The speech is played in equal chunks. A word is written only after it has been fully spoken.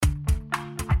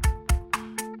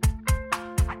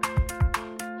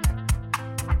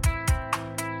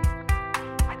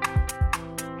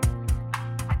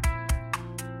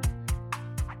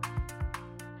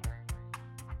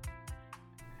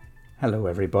Hello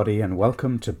everybody and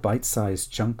welcome to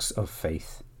Bite-Sized Chunks of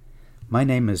Faith. My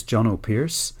name is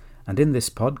Jono and in this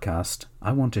podcast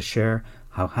I want to share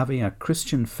how having a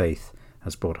Christian faith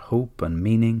has brought hope and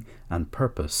meaning and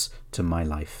purpose to my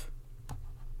life.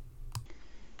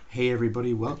 Hey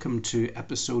everybody, welcome to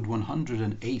episode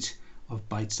 108 of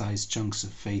Bite-Sized Chunks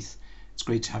of Faith. It's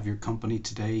great to have your company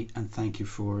today and thank you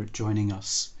for joining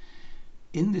us.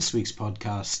 In this week's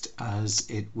podcast, as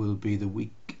it will be the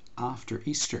week after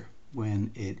Easter,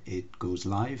 when it goes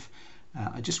live,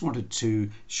 I just wanted to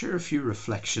share a few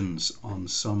reflections on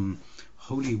some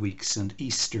Holy Weeks and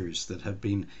Easters that have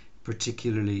been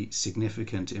particularly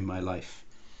significant in my life.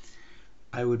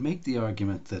 I would make the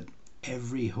argument that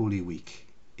every Holy Week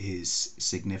is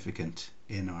significant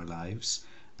in our lives,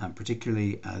 and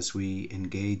particularly as we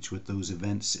engage with those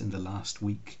events in the last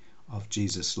week of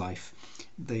Jesus' life,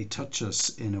 they touch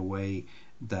us in a way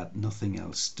that nothing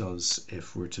else does,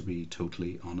 if we're to be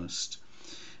totally honest.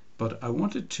 But I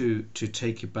wanted to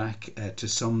take you back to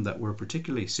some that were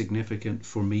particularly significant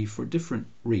for me for different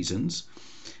reasons.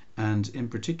 And in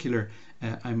particular,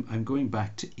 I'm going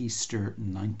back to Easter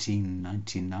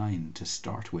 1999 to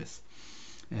start with.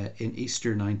 In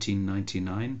Easter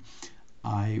 1999,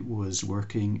 I was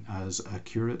working as a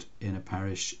curate in a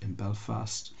parish in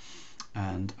Belfast,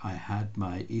 and I had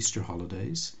my Easter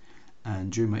holidays.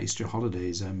 And during my Easter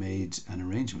holidays, I made an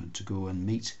arrangement to go and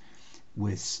meet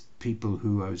with people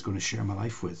who I was going to share my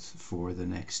life with for the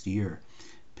next year,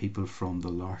 people from the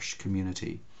L'Arche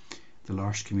community. The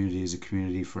L'Arche community is a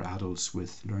community for adults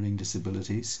with learning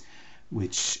disabilities,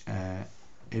 which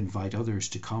invite others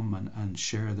to come and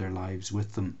share their lives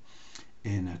with them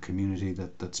in a community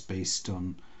that's based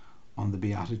on the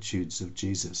Beatitudes of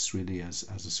Jesus, really as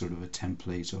a sort of a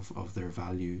template of their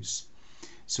values.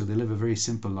 So they live a very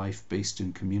simple life based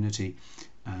in community,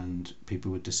 and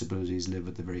people with disabilities live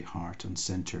at the very heart and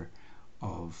centre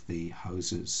of the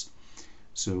houses.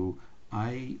 So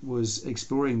I was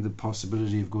exploring the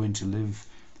possibility of going to live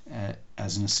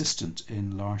as an assistant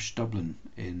in L'Arche Dublin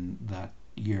in that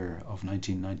year of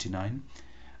 1999,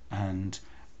 and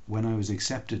when I was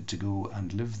accepted to go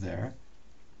and live there,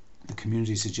 the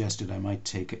community suggested I might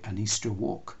take an Easter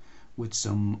walk with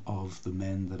some of the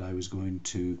men that I was going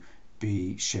to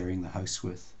be sharing the house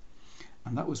with.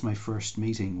 And that was my first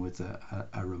meeting with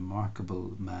a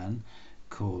remarkable man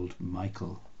called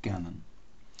Michael Gannon.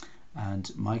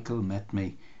 And Michael met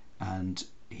me, and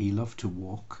he loved to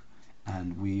walk,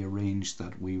 and we arranged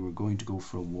that we were going to go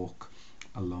for a walk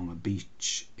along a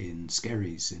beach in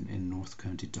Skerries in North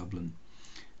County Dublin.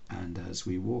 And as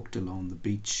we walked along the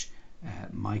beach,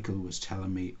 Michael was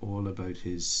telling me all about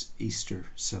his Easter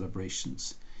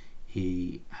celebrations.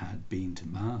 He had been to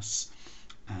Mass,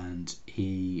 and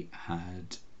he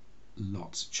had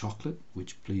lots of chocolate,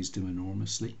 which pleased him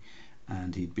enormously,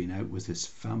 and he'd been out with his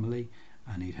family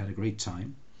and he'd had a great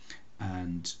time.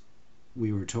 And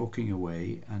we were talking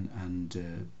away, and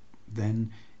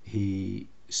then he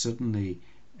suddenly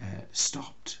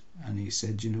stopped and he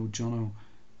said, "You know, Jono,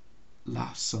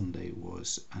 last Sunday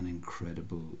was an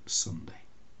incredible Sunday."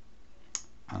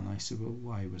 And I said, "Well,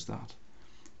 why was that?"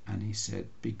 And he said,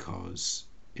 "Because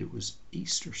it was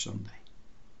Easter Sunday."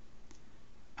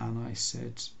 And I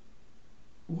said,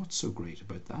 "What's so great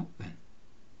about that then?"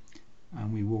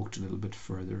 And we walked a little bit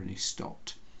further, and he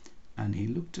stopped and he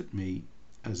looked at me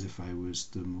as if I was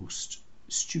the most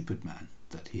stupid man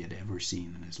that he had ever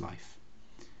seen in his life.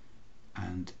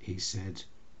 And he said,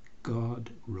 "God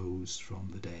rose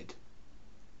from the dead."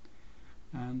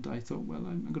 And I thought, well,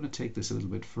 I'm going to take this a little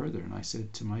bit further. And I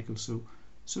said to Michael, so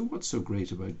what's so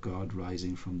great about God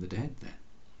rising from the dead then?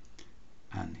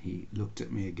 And he looked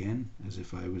at me again as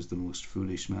if I was the most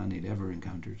foolish man he'd ever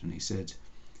encountered, and he said,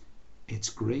 "It's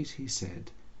great," he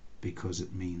said, "because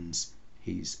it means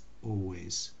he's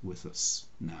always with us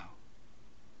now."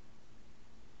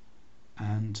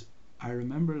 And I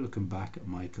remember looking back at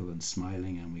Michael and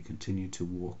smiling, and we continued to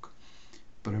walk.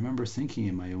 But I remember thinking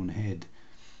in my own head,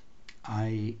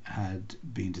 I had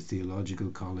been to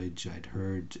theological college, I'd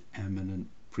heard eminent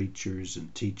preachers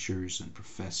and teachers and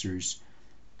professors,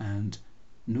 and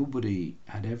nobody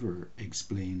had ever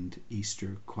explained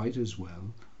Easter quite as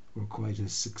well or quite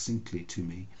as succinctly to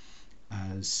me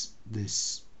as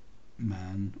this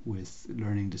man with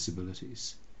learning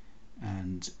disabilities.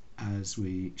 And as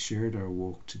we shared our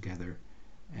walk together,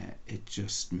 it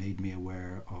just made me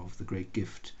aware of the great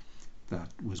gift that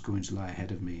was going to lie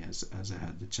ahead of me as I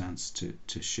had the chance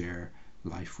to share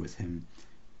life with him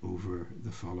over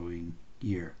the following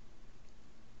year.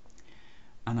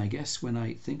 And I guess when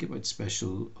I think about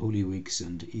special Holy Weeks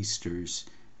and Easters,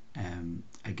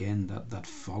 again, that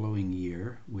following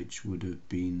year, which would have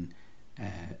been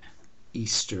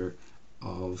Easter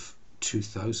of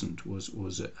 2000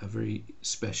 was a very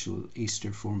special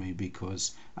Easter for me,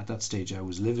 because at that stage I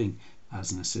was living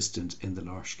as an assistant in the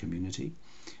L'Arche community,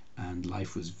 and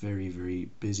life was very, very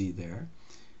busy there.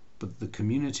 But the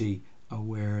community,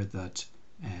 aware that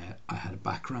I had a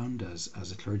background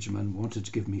as a clergyman, wanted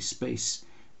to give me space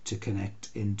to connect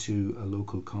into a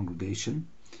local congregation,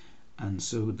 and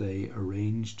so they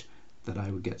arranged that I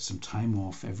would get some time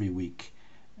off every week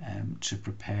to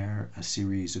prepare a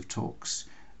series of talks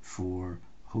for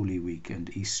Holy Week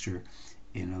and Easter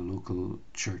in a local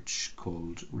church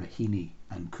called Raheny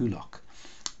and Coolock,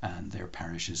 and their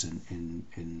parishes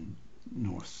in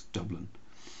North Dublin.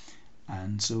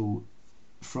 And so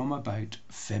from about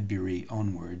February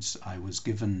onwards, I was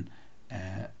given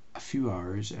a few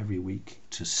hours every week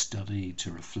to study,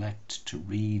 to reflect, to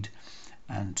read,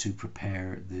 and to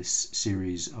prepare this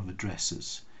series of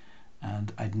addresses.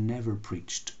 And I'd never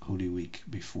preached Holy Week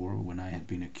before. When I had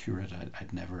been a curate,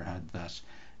 I'd never had that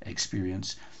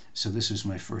experience. So this was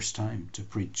my first time to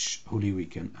preach Holy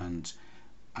Week, and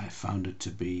I found it to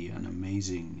be an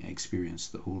amazing experience.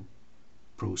 The whole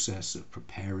process of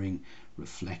preparing,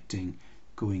 reflecting,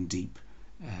 going deep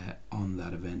on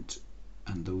that event,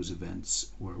 and those events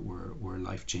were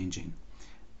life-changing.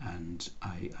 And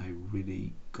I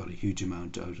really got a huge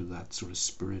amount out of that sort of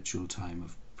spiritual time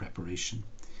of preparation.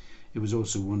 It was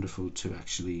also wonderful to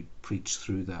actually preach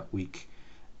through that week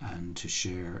and to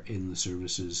share in the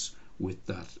services with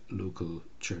that local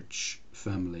church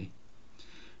family.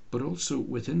 But also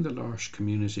within the L'Arche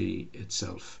community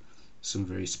itself, some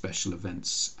very special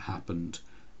events happened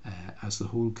as the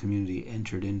whole community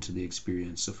entered into the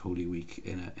experience of Holy Week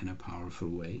in a powerful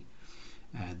way.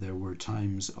 There were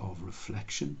times of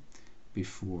reflection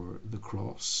before the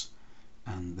cross,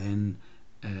 and then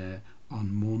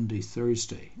on Maundy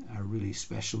Thursday, a really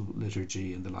special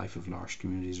liturgy in the life of L'Arche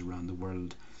communities around the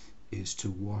world is to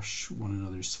wash one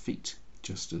another's feet,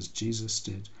 just as Jesus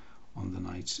did on the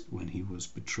night when he was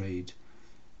betrayed.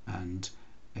 And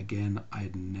again,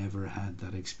 I'd never had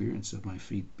that experience of my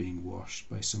feet being washed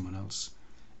by someone else,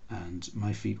 and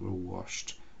my feet were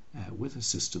washed with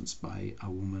assistance by a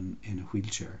woman in a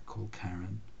wheelchair called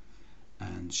Karen,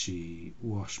 and she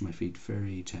washed my feet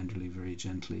very tenderly, very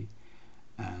gently,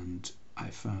 and I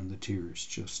found the tears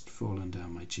just falling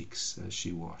down my cheeks as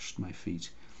she washed my feet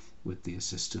with the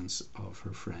assistance of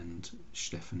her friend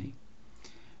Stephanie.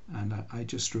 And I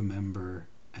just remember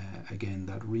again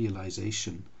that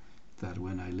realization that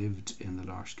when I lived in the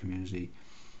L'Arche community,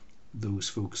 those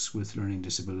folks with learning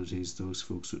disabilities, those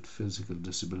folks with physical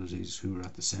disabilities who were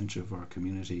at the centre of our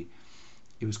community,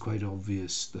 it was quite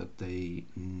obvious that they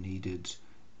needed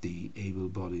the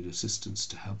able-bodied assistance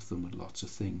to help them with lots of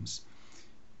things.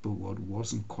 But what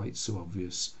wasn't quite so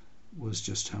obvious was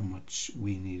just how much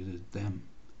we needed them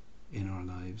in our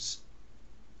lives.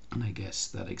 And I guess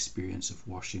that experience of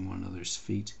washing one another's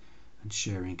feet and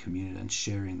sharing community and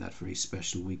sharing that very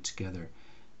special week together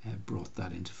brought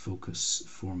that into focus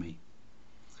for me.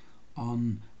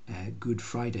 On Good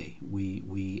Friday,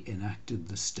 we enacted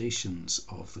the Stations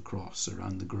of the Cross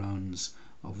around the grounds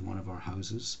of one of our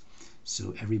houses.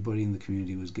 So everybody in the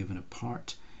community was given a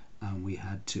part, and we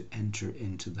had to enter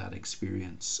into that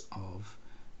experience of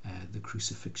the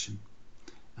crucifixion.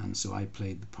 And so I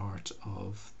played the part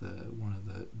of one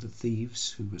of the thieves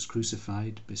who was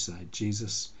crucified beside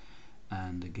Jesus.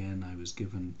 And again, I was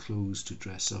given clothes to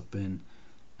dress up in,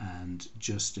 and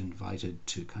just invited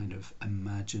to kind of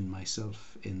imagine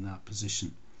myself in that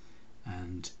position.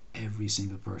 And every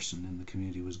single person in the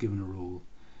community was given a role,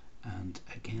 and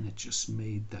again it just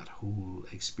made that whole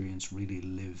experience really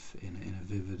live in a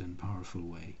vivid and powerful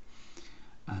way.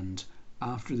 And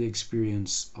after the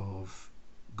experience of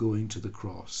going to the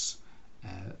cross,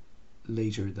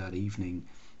 later that evening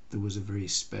there was a very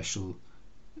special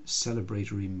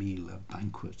celebratory meal, a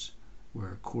banquet,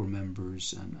 where core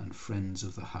members and friends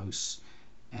of the house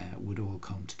would all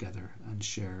come together and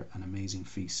share an amazing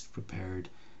feast prepared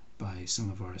by some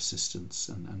of our assistants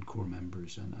and core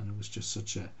members. And it was just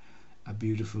such a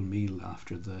beautiful meal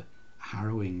after the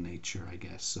harrowing nature, I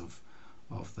guess,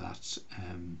 of that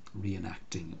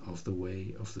reenacting of the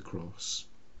way of the cross.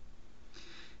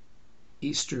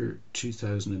 Easter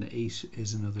 2008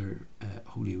 is another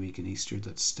Holy Week and Easter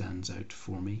that stands out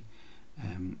for me.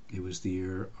 It was the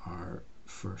year our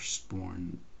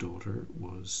firstborn daughter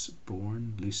was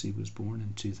born. Lucy was born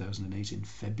in 2008 in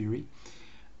February,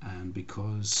 and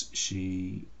because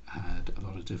she had a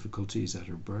lot of difficulties at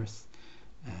her birth,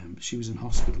 she was in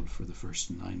hospital for the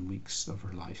first 9 weeks of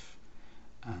her life.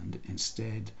 And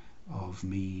instead of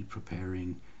me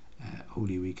preparing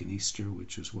Holy Week and Easter,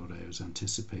 which was what I was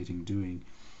anticipating doing,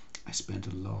 I spent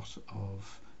a lot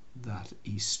of that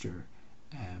Easter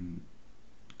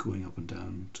going up and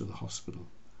down to the hospital,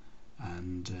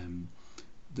 and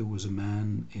there was a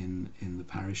man in the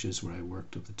parishes where I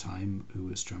worked at the time who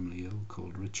was terminally ill,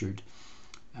 called Richard,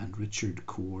 and Richard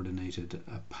coordinated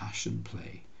a passion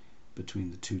play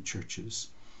between the two churches.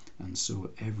 And so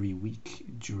every week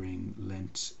during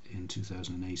Lent in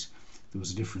 2008, there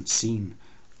was a different scene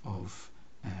of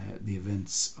the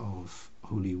events of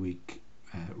Holy Week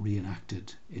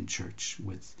reenacted in church,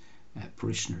 with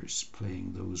parishioners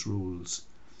playing those roles.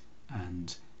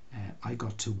 And I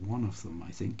got to one of them,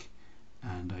 I think,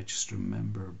 and I just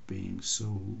remember being so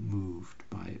moved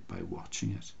by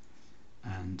watching it.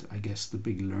 And I guess the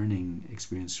big learning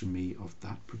experience for me of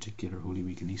that particular Holy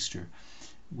Week and Easter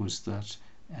was that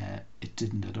it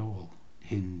didn't at all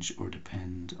hinge or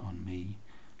depend on me,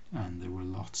 and there were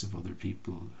lots of other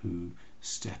people who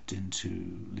stepped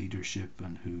into leadership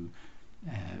and who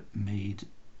made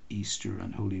Easter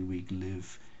and Holy Week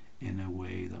live in a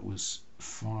way that was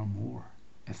far more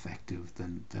effective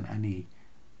than any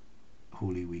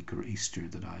Holy Week or Easter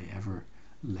that I ever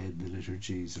led the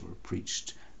liturgies or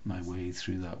preached my way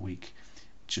through that week,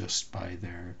 just by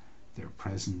their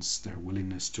presence, their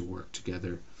willingness to work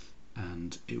together.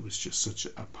 And it was just such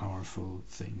a powerful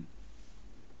thing.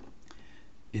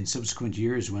 In subsequent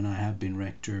years, when I have been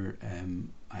rector,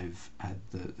 I've had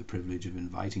the privilege of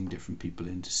inviting different people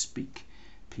in to speak,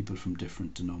 people from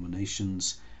different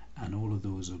denominations, and all of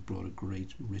those have brought a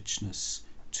great richness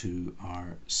to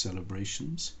our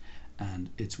celebrations. And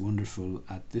it's wonderful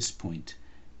at this point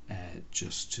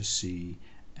just to see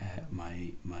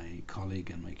my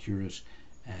colleague and my curate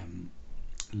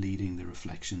leading the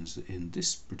reflections in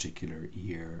this particular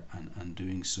year, and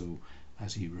doing so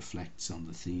as he reflects on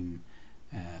the theme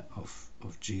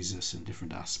of Jesus and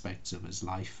different aspects of his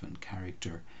life and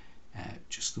character,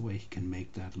 just the way he can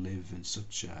make that live in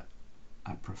such a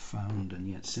profound and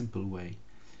yet simple way,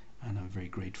 and I'm very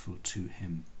grateful to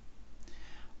him.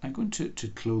 I'm going to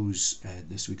close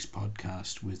this week's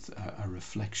podcast with a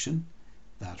reflection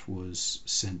that was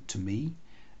sent to me,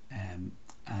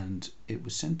 and it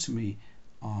was sent to me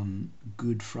on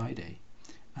Good Friday,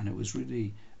 and it was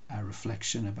really a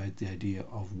reflection about the idea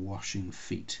of washing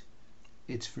feet.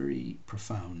 It's very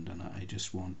profound, and I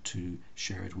just want to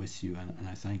share it with you, and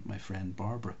I thank my friend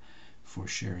Barbara for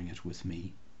sharing it with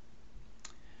me.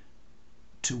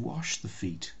 To wash the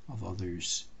feet of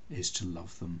others is to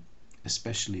love them,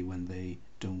 especially when they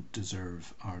don't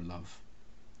deserve our love.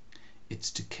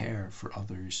 It's to care for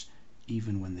others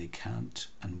even when they can't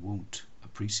and won't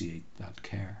appreciate that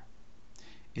care.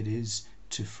 It is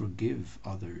to forgive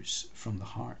others from the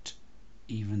heart,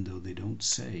 even though they don't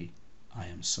say, "I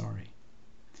am sorry."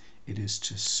 It is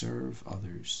to serve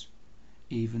others,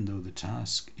 even though the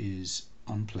task is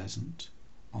unpleasant,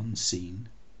 unseen,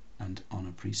 and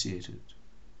unappreciated.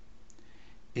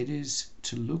 It is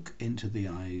to look into the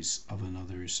eyes of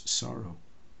another's sorrow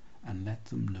and let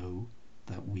them know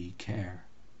that we care,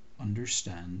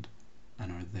 understand,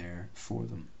 and are there for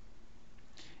them.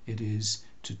 It is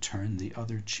to turn the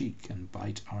other cheek and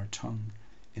bite our tongue,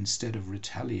 instead of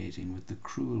retaliating with the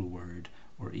cruel word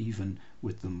or even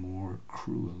with the more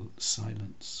cruel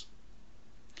silence.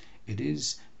 It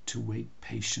is to wait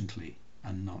patiently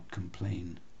and not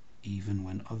complain, even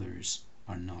when others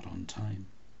are not on time.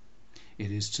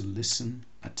 It is to listen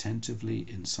attentively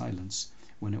in silence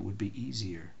when it would be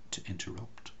easier to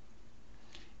interrupt.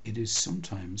 It is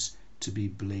sometimes to be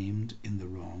blamed in the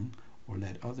wrong or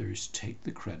let others take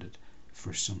the credit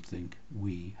for something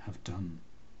we have done.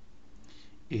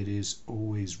 It is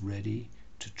always ready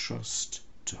to trust,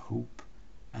 to hope,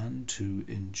 and to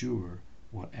endure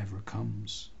whatever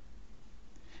comes.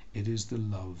 It is the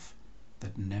love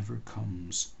that never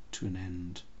comes to an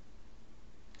end.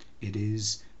 It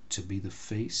is to be the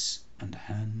face and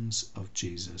hands of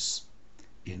Jesus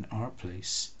in our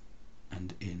place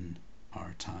and in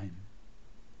our time.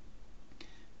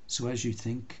 So as you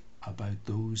think about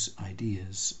those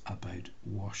ideas about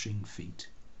washing feet,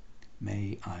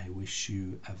 may I wish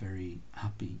you a very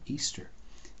happy Easter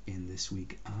in this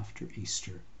week after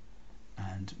Easter,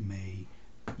 and may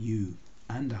you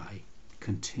and I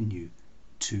continue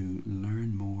to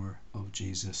learn more of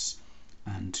Jesus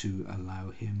and to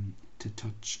allow him to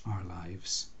touch our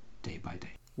lives day by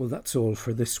day. Well, that's all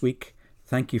for this week.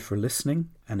 Thank you for listening,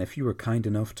 and if you were kind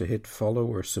enough to hit follow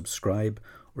or subscribe,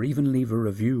 or even leave a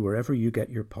review wherever you get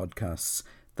your podcasts,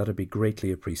 that'd be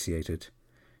greatly appreciated.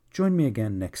 Join me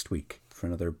again next week for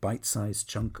another bite-sized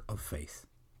chunk of faith.